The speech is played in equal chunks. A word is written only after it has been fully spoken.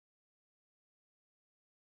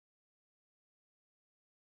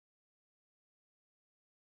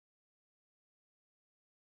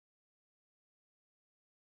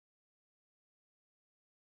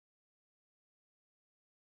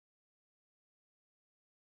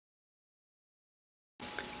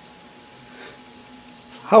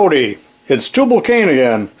Howdy, it's Tublalcain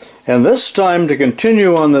again, and this time to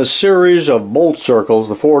continue on this series of bolt circles,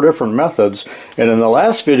 the 4 different methods. And in the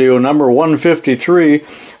last video, number 153,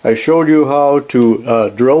 I showed you how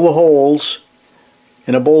to drill the holes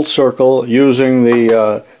in a bolt circle using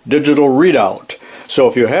the digital readout. So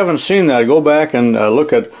if you haven't seen that, go back and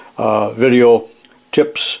look at video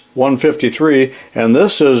tips 153, and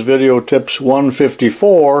this is video tips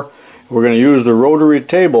 154. We're going to use the rotary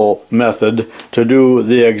table method to do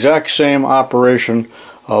the exact same operation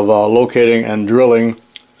of locating and drilling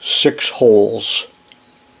 6 holes.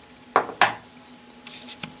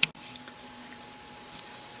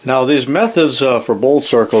 Now these methods for bolt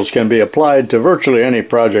circles can be applied to virtually any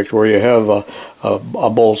project where you have a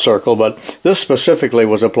bolt circle, but this specifically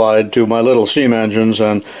was applied to my little steam engines,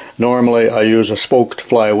 and normally I use a spoked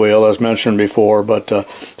flywheel as mentioned before, but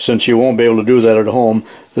since you won't be able to do that at home,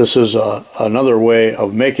 this is another way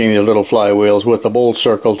of making the little flywheels with the bolt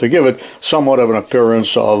circle to give it somewhat of an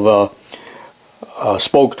appearance of a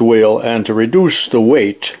spoked wheel and to reduce the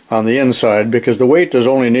weight on the inside, because the weight is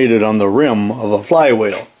only needed on the rim of a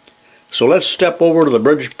flywheel. So let's step over to the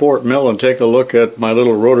Bridgeport mill and take a look at my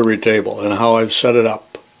little rotary table and how I've set it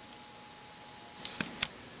up.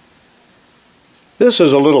 This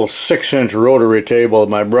is a little 6-inch rotary table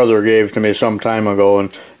my brother gave to me some time ago,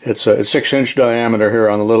 and it's a 6-inch diameter here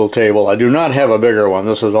on the little table. I do not have a bigger one.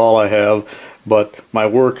 This is all I have, but my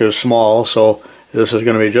work is small, so this is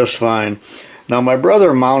going to be just fine. Now my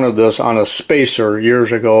brother mounted this on a spacer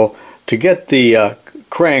years ago to get the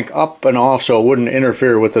crank up and off so it wouldn't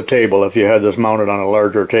interfere with the table if you had this mounted on a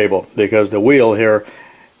larger table, because the wheel here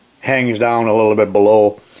hangs down a little bit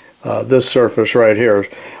below this surface right here.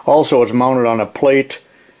 Also, it's mounted on a plate,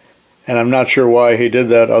 and I'm not sure why he did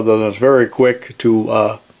that other than it's very quick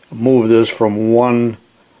to move this from one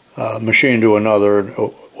machine to another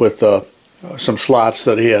with some slots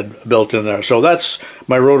that he had built in there. So that's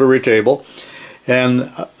my rotary table,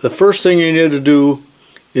 and the first thing you need to do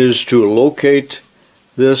is to locate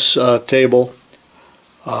this table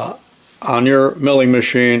on your milling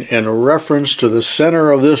machine in reference to the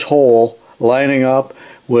center of this hole, lining up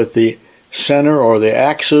with the center or the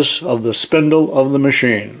axis of the spindle of the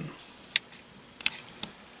machine.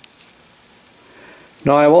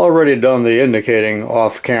 Now I've already done the indicating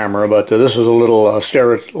off camera, but this is a little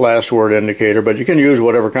stare at last word indicator, but you can use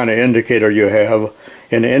whatever kind of indicator you have.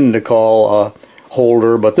 An indicall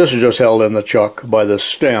holder, but this is just held in the chuck by the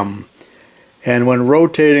stem. And when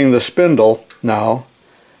rotating the spindle now,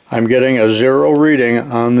 I'm getting a 0 reading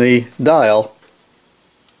on the dial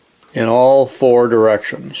in all 4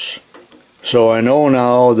 directions. So I know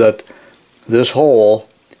now that this hole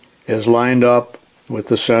is lined up with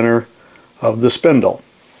the center of the spindle,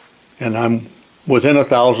 and I'm within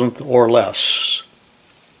 1/1000th or less.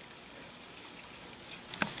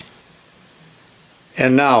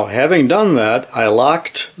 And now, having done that, I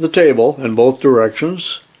locked the table in both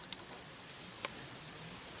directions,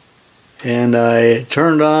 and I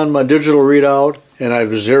turned on my digital readout, and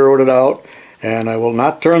I've zeroed it out, and I will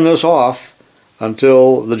not turn this off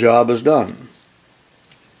until the job is done.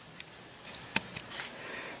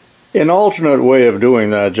 An alternate way of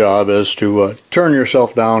doing that job is to turn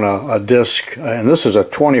yourself down a disc, and this is a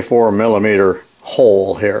 24 millimeter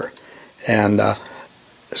hole here, and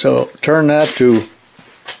so turn that to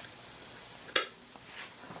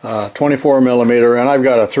 24 millimeter, and I've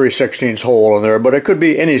got a 3/16 hole in there, but it could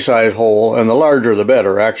be any size hole, and the larger the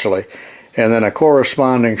better actually, and then a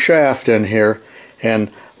corresponding shaft in here, and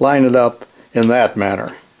line it up in that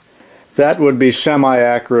manner. That would be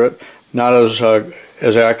semi-accurate, not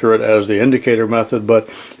as accurate as the indicator method, but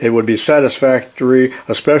it would be satisfactory,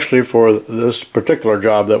 especially for this particular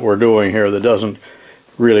job that we're doing here that doesn't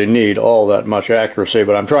really need all that much accuracy,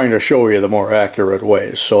 but I'm trying to show you the more accurate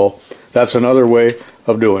ways. So that's another way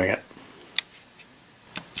of doing it.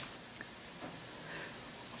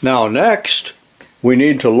 Now next, we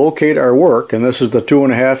need to locate our work, and this is the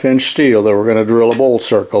 2.5-inch steel that we're going to drill a bolt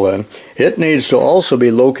circle in. It needs to also be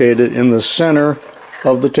located in the center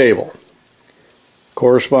of the table,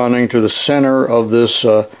 corresponding to the center of this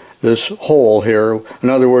this hole here. In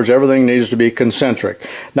other words, everything needs to be concentric.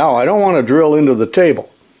 Now I don't want to drill into the table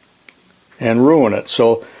and ruin it,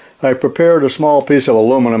 so I prepared a small piece of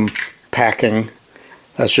aluminum packing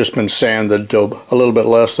that's just been sanded to a little bit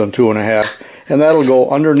less than 2.5, and that'll go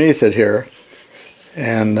underneath it here,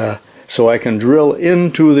 and so I can drill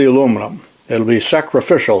into the aluminum. It'll be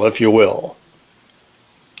sacrificial, if you will.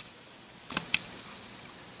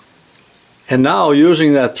 And now,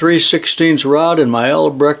 using that 3/16 rod in my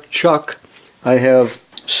Albrecht chuck, I have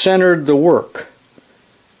centered the work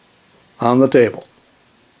on the table.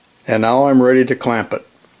 And now I'm ready to clamp it.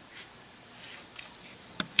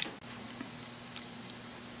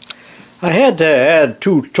 I had to add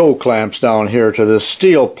 2 toe clamps down here to this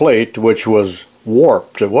steel plate, which was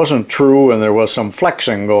warped. It wasn't true, and there was some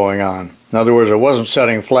flexing going on. In other words, it wasn't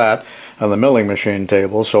setting flat on the milling machine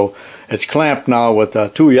table, so it's clamped now with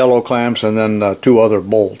 2 yellow clamps and then 2 other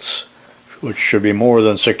bolts, which should be more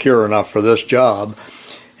than secure enough for this job.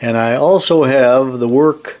 And I also have the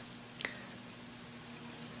work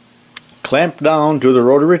clamped down to the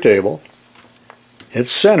rotary table.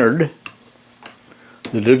 It's centered.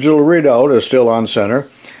 The digital readout is still on center.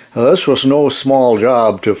 Now, this was no small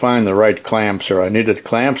job to find the right clamps here. I needed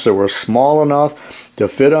clamps that were small enough to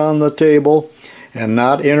fit on the table and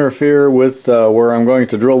not interfere with where I'm going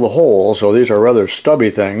to drill the hole. So these are rather stubby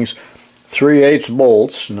things. 3/8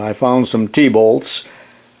 bolts, and I found some T-bolts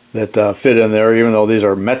that fit in there, even though these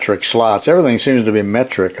are metric slots. Everything seems to be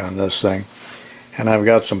metric on this thing. And I've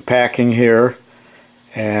got some packing here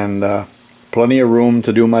and plenty of room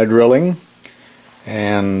to do my drilling.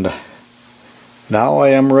 And now I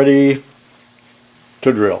am ready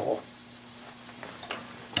to drill.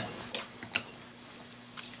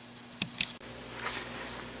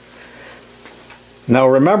 Now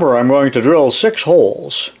remember, I'm going to drill 6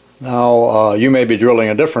 holes. Now you may be drilling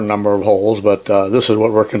a different number of holes, but this is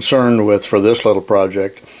what we're concerned with for this little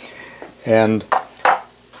project. And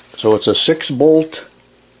so it's a 6-bolt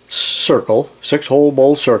circle, 6-hole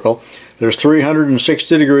bolt circle. There's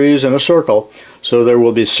 360 degrees in a circle, so there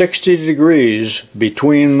will be 60 degrees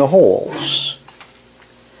between the holes.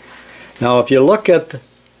 Now if you look at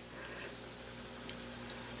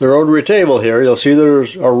the rotary table here, you'll see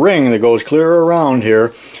there's a ring that goes clear around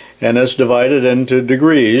here, and it's divided into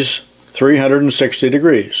degrees, 360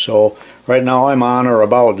 degrees. So right now I'm on or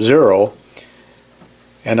about 0,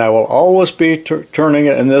 and I will always be turning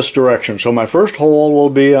it in this direction. So my first hole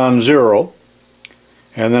will be on 0,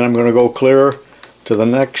 and then I'm going to go clear to the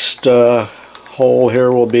next hole.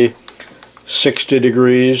 Here will be 60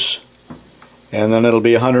 degrees, and then it'll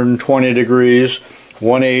be 120 degrees,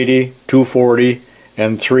 180, 240,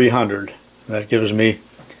 and 300. That gives me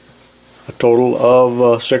a total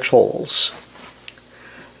of 6 holes.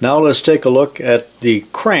 Now let's take a look at the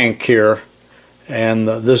crank here and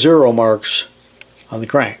the 0 marks on the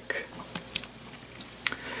crank.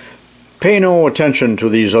 Pay no attention to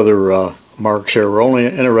these other marks here. We're only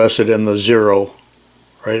interested in the 0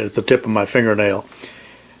 right at the tip of my fingernail.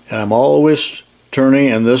 And I'm always turning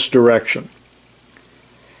in this direction.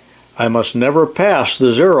 I must never pass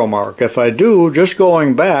the 0 mark. If I do, just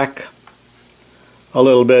going back a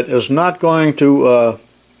little bit is not going to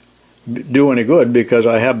do any good because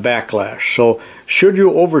I have backlash. So should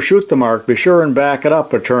you overshoot the mark, be sure and back it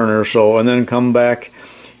up a turn or so and then come back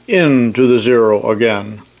into the 0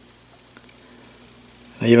 again.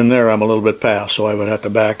 Even there I'm a little bit past, so I would have to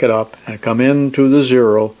back it up and come into the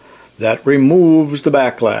 0. That removes the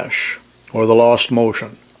backlash or the lost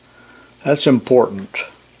motion. That's important.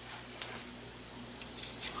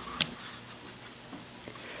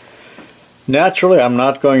 Naturally, I'm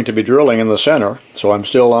not going to be drilling in the center, so I'm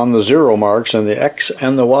still on the 0 marks in the X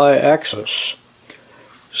and the Y axis.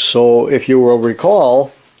 So if you will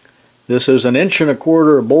recall, this is an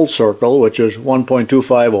 1¼ bolt circle, which is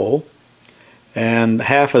 1.250, and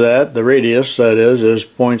half of that, the radius that is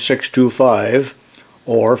 0.625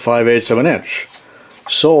 or 5/8 of an inch.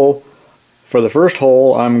 So for the first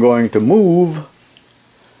hole, I'm going to move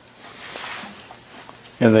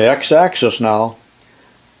in the X axis now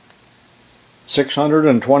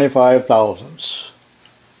 625 thousandths.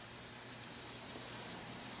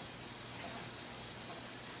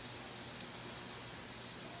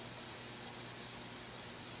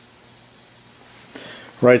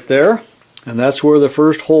 Right there, and that's where the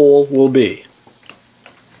first hole will be.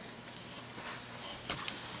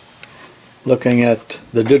 Looking at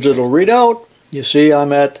the digital readout, you see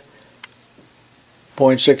I'm at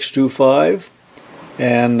 0.625,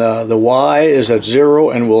 and the Y is at 0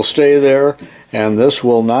 and will stay there, and this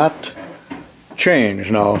will not change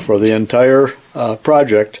now for the entire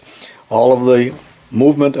project. All of the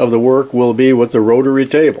movement of the work will be with the rotary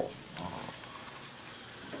table.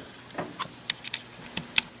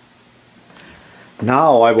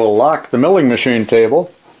 Now I will lock the milling machine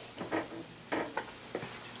table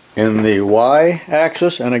in the Y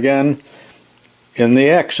axis and again in the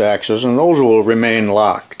X axis, and those will remain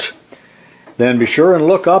locked. Then be sure and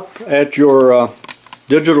look up at your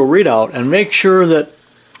digital readout and make sure that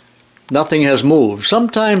nothing has moved.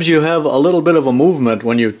 Sometimes you have a little bit of a movement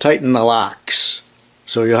when you tighten the locks,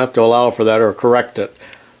 so you have to allow for that or correct it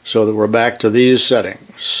so that we're back to these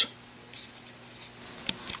settings.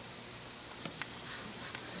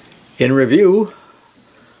 In review,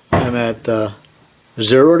 I'm at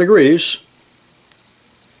 0 degrees,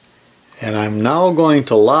 And I'm now going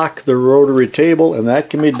to lock the rotary table, and that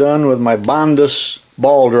can be done with my Bondus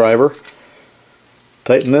ball driver.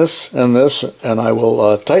 Tighten this, and I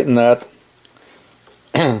will tighten that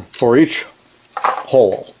for each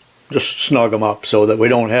hole. Just snug them up so that we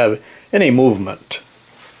don't have any movement.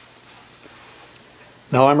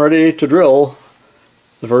 Now I'm ready to drill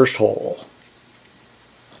the first hole.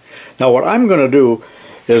 Now what I'm going to do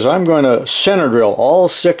is I'm going to center drill all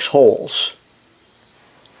 6 holes.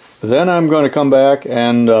 Then I'm going to come back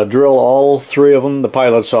and drill all 3 of them, the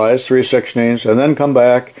pilot size, 3/16, and then come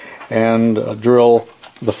back and drill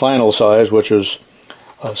the final size, which is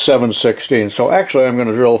 7/16. So actually I'm going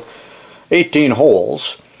to drill 18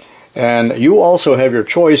 holes. And you also have your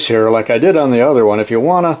choice here, like I did on the other one. If you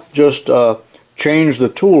want to just change the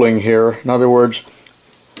tooling here, in other words,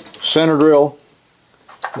 center drill,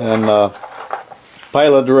 then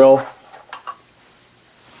pilot drill,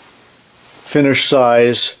 finish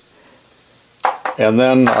size, and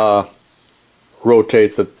then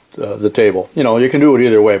rotate the table. You know, you can do it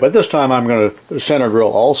either way, but this time I'm going to center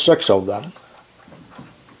drill all 6 of them.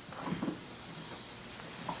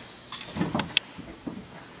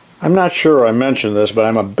 I'm not sure I mentioned this, but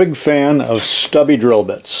I'm a big fan of stubby drill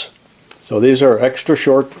bits. So these are extra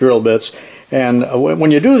short drill bits, and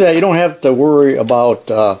when you do that, you don't have to worry about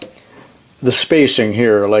the spacing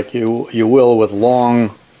here like you will with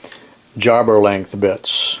long jobber length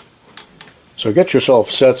bits. So get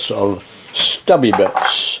yourself sets of stubby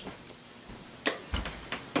bits.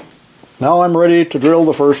 Now I'm ready to drill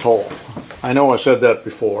the first hole. I know I said that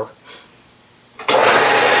before.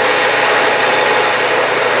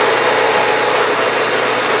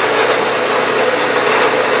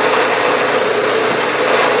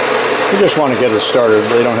 You just want to get it started.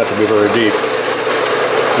 They don't have to be very deep.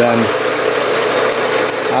 Then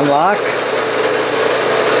unlock.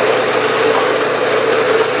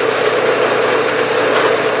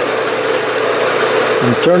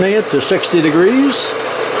 I'm turning it to 60 degrees.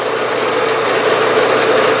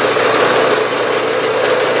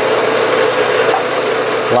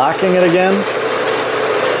 Locking it again.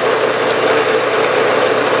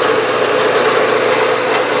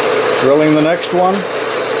 Drilling the next one.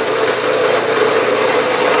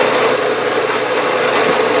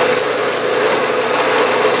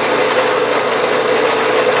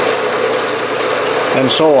 And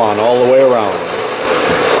so on, all the way around.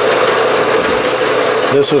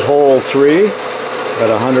 This is hole 3 at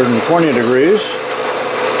 120 degrees.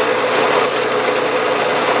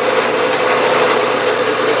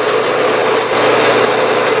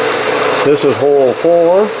 This is hole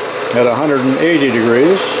 4 at 180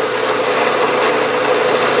 degrees.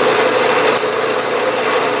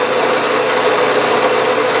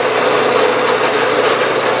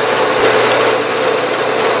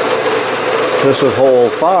 This is hole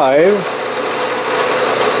 5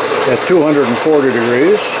 at 240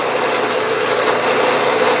 degrees.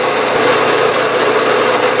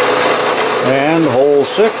 And hole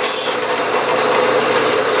 6,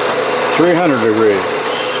 300 degrees.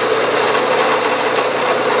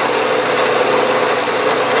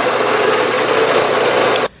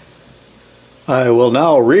 I will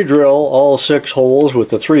now re-drill all 6 holes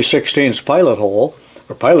with the 3/16 pilot hole,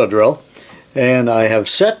 or pilot drill. And I have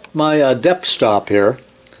set my depth stop here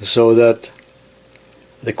so that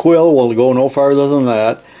the quill will go no farther than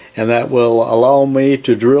that, and that will allow me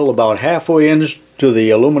to drill about halfway into the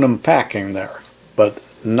aluminum packing there, but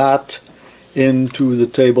not into the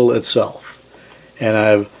table itself. And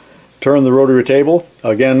I've turned the rotary table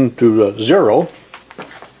again to 0.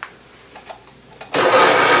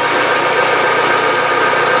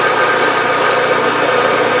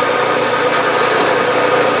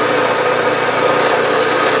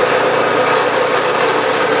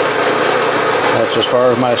 As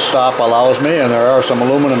far as my stop allows me, and there are some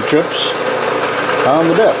aluminum chips on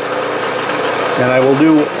the dip. And I will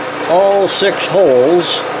do all 6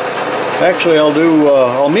 holes. Actually,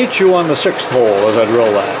 I'll meet you on the 6th hole as I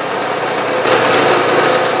drill that.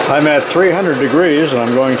 I'm at 300 degrees, and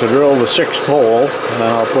I'm going to drill the 6th hole, and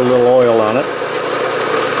then I'll put a little oil on it.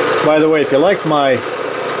 By the way, if you like my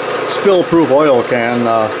spill-proof oil can,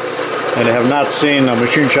 and have not seen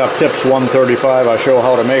Machine Shop Tips 135, I show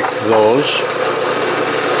how to make those.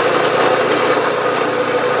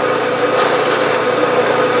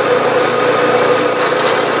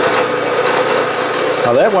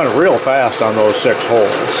 Now that went real fast on those 6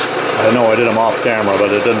 holes. I know I did them off camera,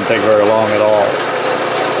 but it didn't take very long at all.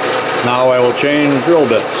 Now I will change drill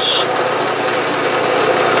bits.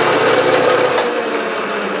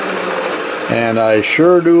 And I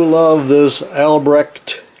sure do love this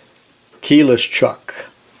Albrecht keyless chuck.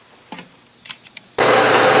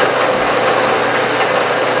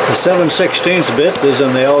 The 7/16 bit is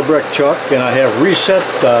in the L-brick chuck, and I have reset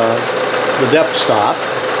the depth stop.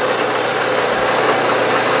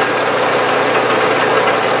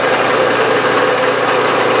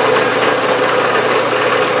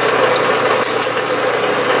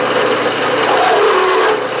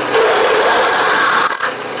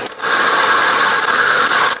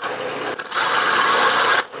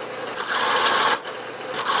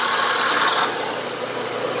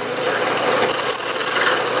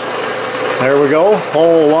 There we go,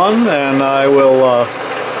 hole 1, and I will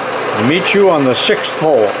meet you on the 6th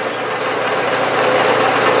hole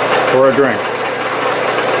for a drink.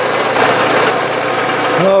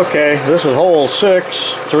 Okay, this is hole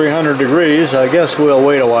 6, 300 degrees. I guess we'll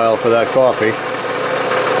wait a while for that coffee.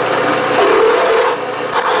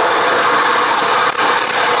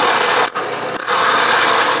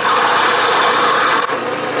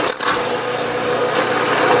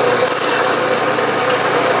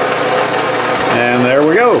 And there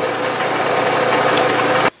we go.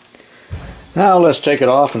 Now let's take it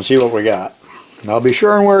off and see what we got. Now be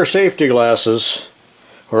sure and wear safety glasses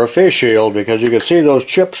or a face shield, because you can see those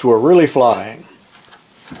chips were really flying.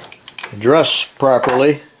 Dress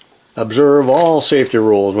properly. Observe all safety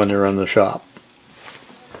rules when you're in the shop.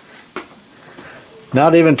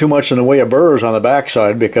 Not even too much in the way of burrs on the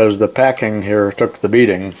backside, because the packing here took the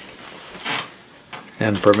beating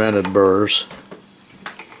and prevented burrs.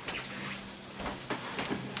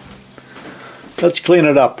 Let's clean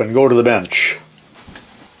it up and go to the bench.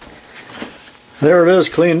 There it is,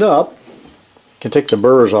 cleaned up. I can take the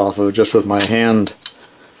burrs off of it just with my hand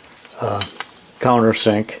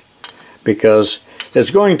countersink, because it's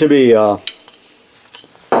going to be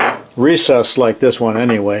recessed like this one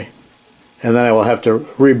anyway, and then I will have to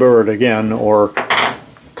reburr it again or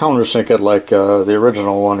countersink it like the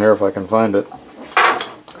original one here if I can find it.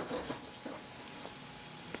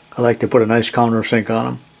 I like to put a nice countersink on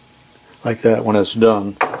them like that when it's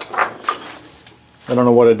done. I don't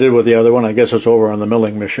know what I did with the other one. I guess it's over on the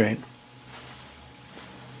milling machine.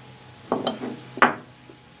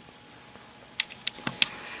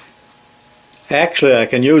 Actually, I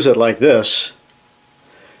can use it like this,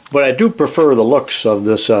 but I do prefer the looks of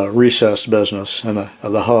this recessed business and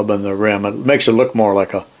the hub and the rim. It makes it look more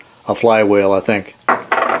like a flywheel, I think,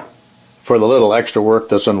 for the little extra work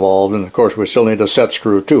that's involved. And of course, we still need a set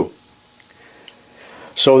screw too.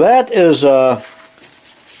 So that is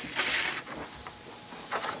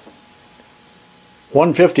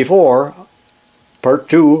 154, part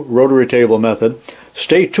 2, rotary table method.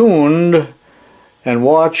 Stay tuned and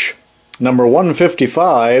watch number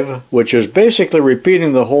 155, which is basically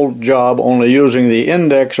repeating the whole job, only using the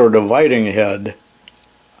index or dividing head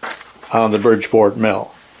on the Bridgeport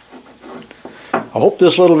mill. I hope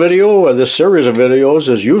this little video, or this series of videos,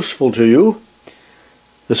 is useful to you.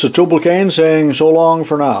 This is Tublalcain saying so long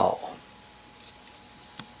for now.